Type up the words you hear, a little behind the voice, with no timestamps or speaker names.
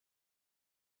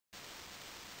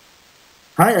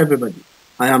Hi everybody,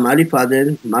 I am Ali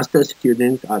Fadel, Master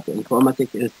Student at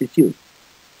Informatics Institute.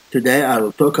 Today I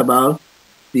will talk about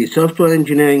the software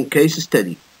engineering case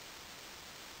study.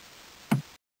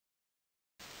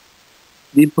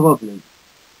 The problem.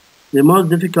 The most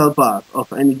difficult part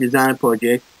of any design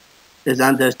project is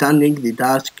understanding the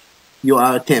task you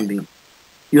are attempting.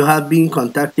 You have been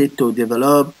contacted to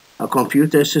develop a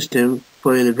computer system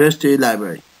for a university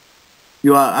library.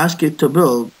 You are asked to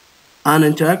build an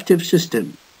interactive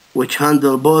system which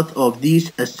handle both of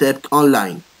these except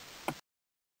online,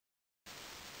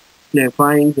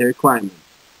 clarifying the requirements.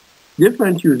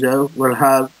 Different users will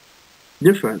have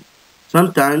different,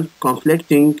 sometimes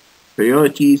conflicting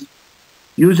priorities.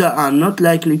 Users are not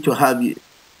likely to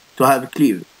have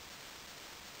clear,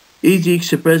 easy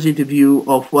expressed view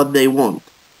of what they want.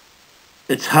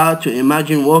 It's hard to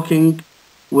imagine working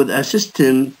with a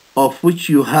system of which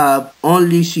you have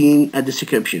only seen a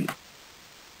description.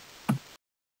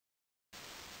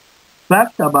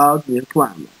 Facts about the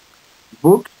requirement.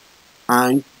 Books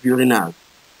and journals.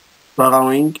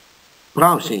 Borrowing,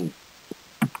 browsing.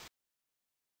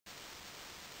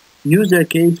 User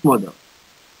case model.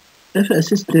 If a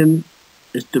system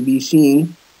is to be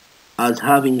seen as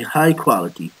having high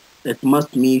quality, it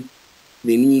must meet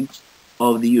the needs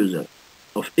of the user,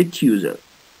 of its user.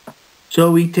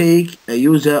 So we take a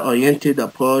user-oriented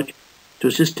approach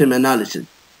to system analysis.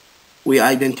 We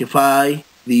identify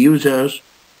the users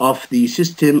of the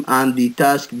system and the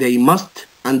task they must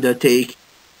undertake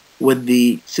with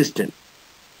the system.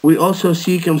 We also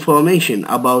seek information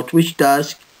about which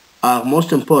tasks are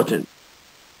most important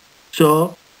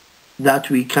so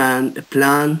that we can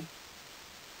plan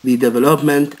the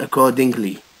development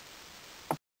accordingly.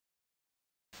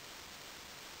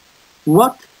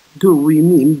 What do we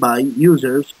mean by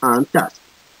users and tasks?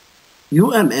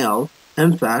 UML,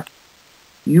 in fact,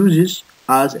 uses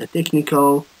as a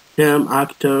technical term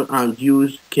actor and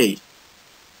use case.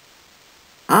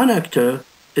 An actor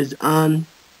is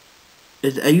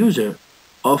a user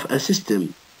of a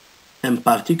system in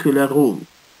particular role.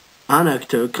 An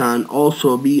actor can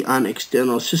also be an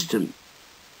external system.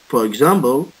 For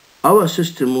example, our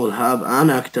system will have an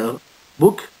actor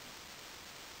book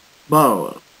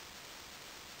borrower,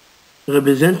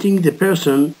 representing the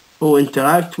person who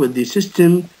interacts with the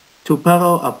system to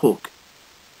borrow a book.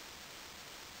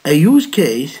 A use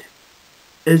case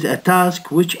is a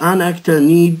task which an actor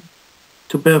needs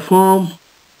to perform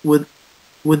with,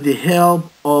 with the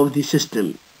help of the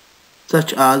system,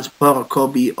 such as borrow a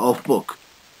copy of book.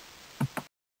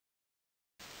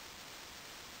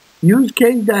 Use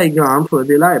case diagram for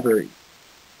the library.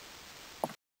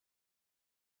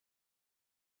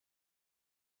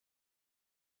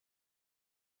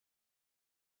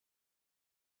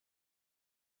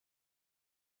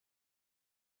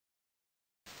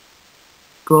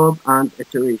 Scope and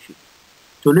iteration.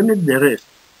 To limit the risk,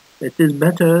 it is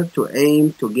better to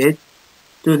aim to get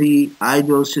to the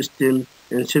ideal system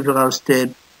in several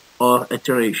steps or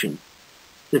iterations.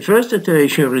 The first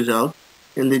iteration results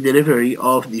in the delivery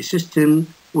of the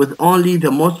system with only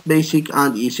the most basic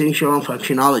and essential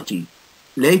functionality.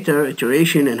 Later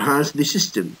iteration enhance the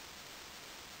system.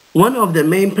 One of the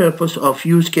main purpose of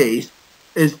use case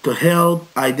is to help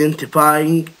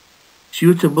identifying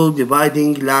suitable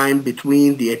dividing line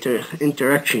between the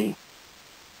interaction.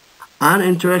 An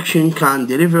interaction can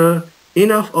deliver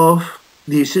enough of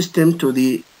the system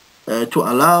to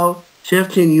allow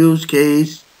certain use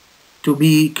case to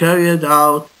be carried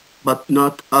out but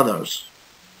not others.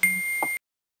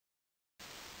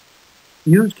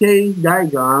 Use case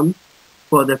diagram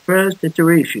for the first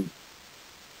iteration.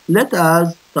 Let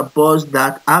us suppose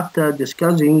that after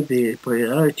discussing the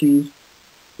priorities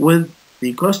with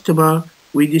the customer,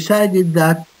 we decided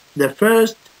that the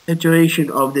first iteration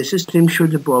of the system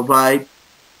should provide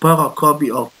borrow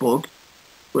copy of book,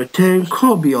 return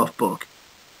copy of book,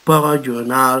 borrow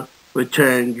journal,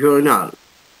 return journal.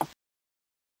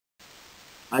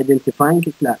 Identifying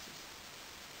classes.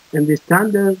 In the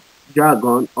standard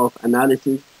jargon of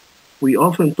analysis, we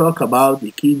often talk about the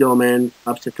key domain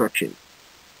abstraction.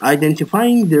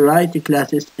 Identifying the right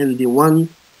classes is the one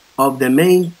of the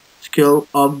main skill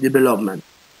of development.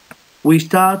 We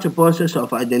start the process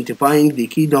of identifying the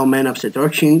key domain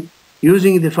abstraction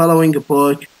using the following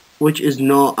approach, which is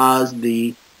known as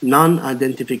the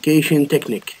non-identification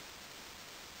technique.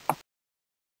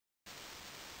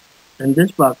 In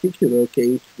this particular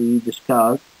case, we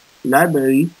discuss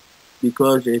library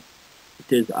because it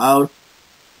is out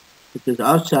it is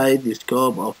outside the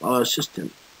scope of our system.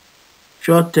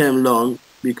 Short-term loan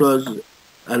because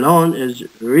a loan is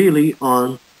really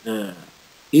on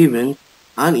even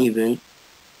uneven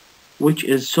which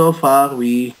is so far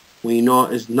we know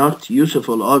is not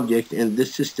useful object in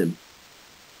this system.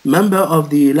 Member of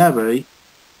the library,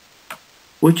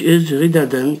 which is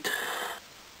redundant,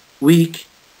 weak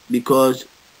because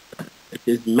it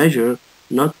is measure,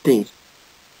 not things.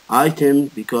 Item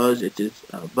because it is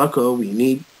a bucket we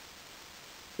need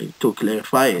to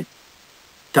clarify it.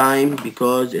 Time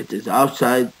because it is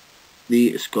outside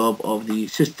the scope of the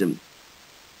system.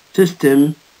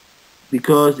 System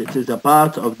because it is a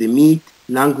part of the meat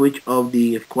language of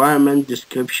the requirement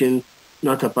description,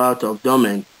 not a part of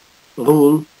domain.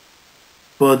 Rule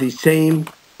for the same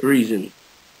reason.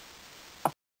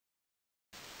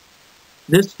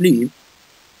 This leaves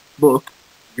book,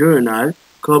 journal,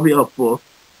 copy of book,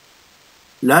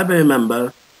 library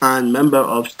member, and member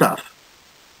of staff.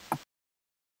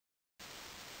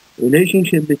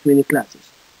 Relationship between classes.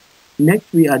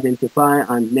 Next, we identify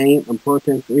and name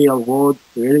important real-world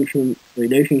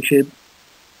relationship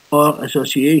or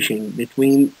association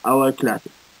between our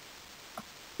classes.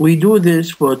 We do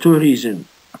this for two reasons.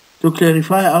 To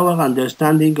clarify our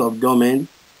understanding of domain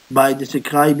by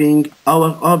describing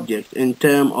our objects in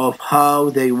terms of how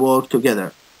they work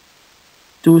together.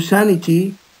 To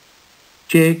sanity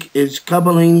check its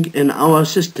coupling in our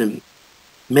system.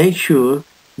 Make sure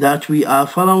that we are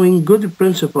following good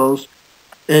principles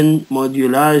in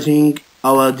modularizing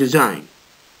our design.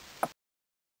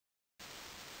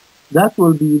 That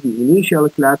will be the initial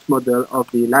class model of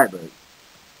the library.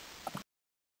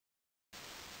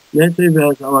 Let's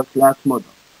reverse our class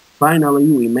model. Finally,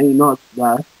 we may note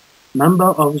that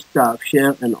members of staff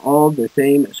share in all the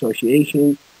same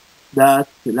association that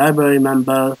the library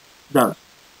member does,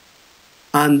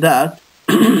 and that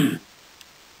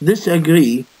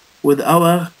disagree with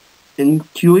our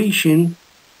intuition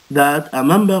that a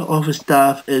member of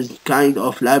staff is kind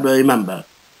of library member.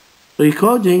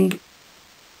 Recording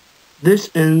this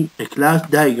in a class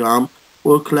diagram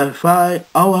will clarify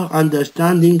our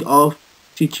understanding of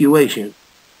situation,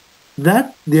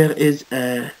 that there is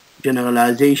a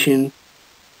generalization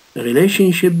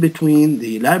relationship between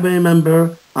the library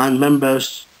member and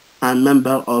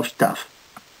member of staff.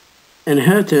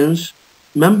 Inheritance,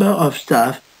 member of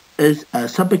staff is a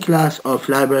subclass of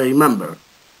library member.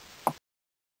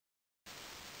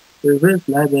 Reverse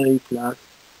library class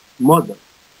model.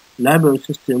 Library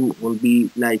system will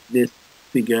be like this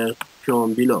figure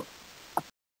shown below.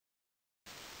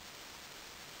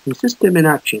 The system in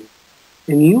action.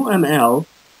 In UML,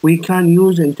 we can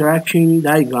use interaction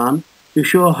diagram to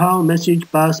show how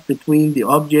message pass between the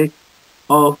object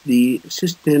of the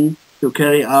system to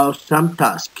carry out some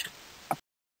task.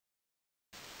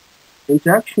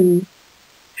 Interaction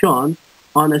shown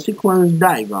on a sequence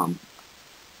diagram.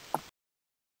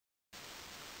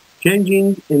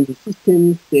 Changing in the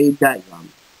system state diagram.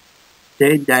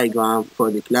 State diagram for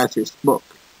the classes book.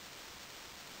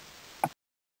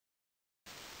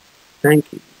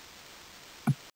 Thank you.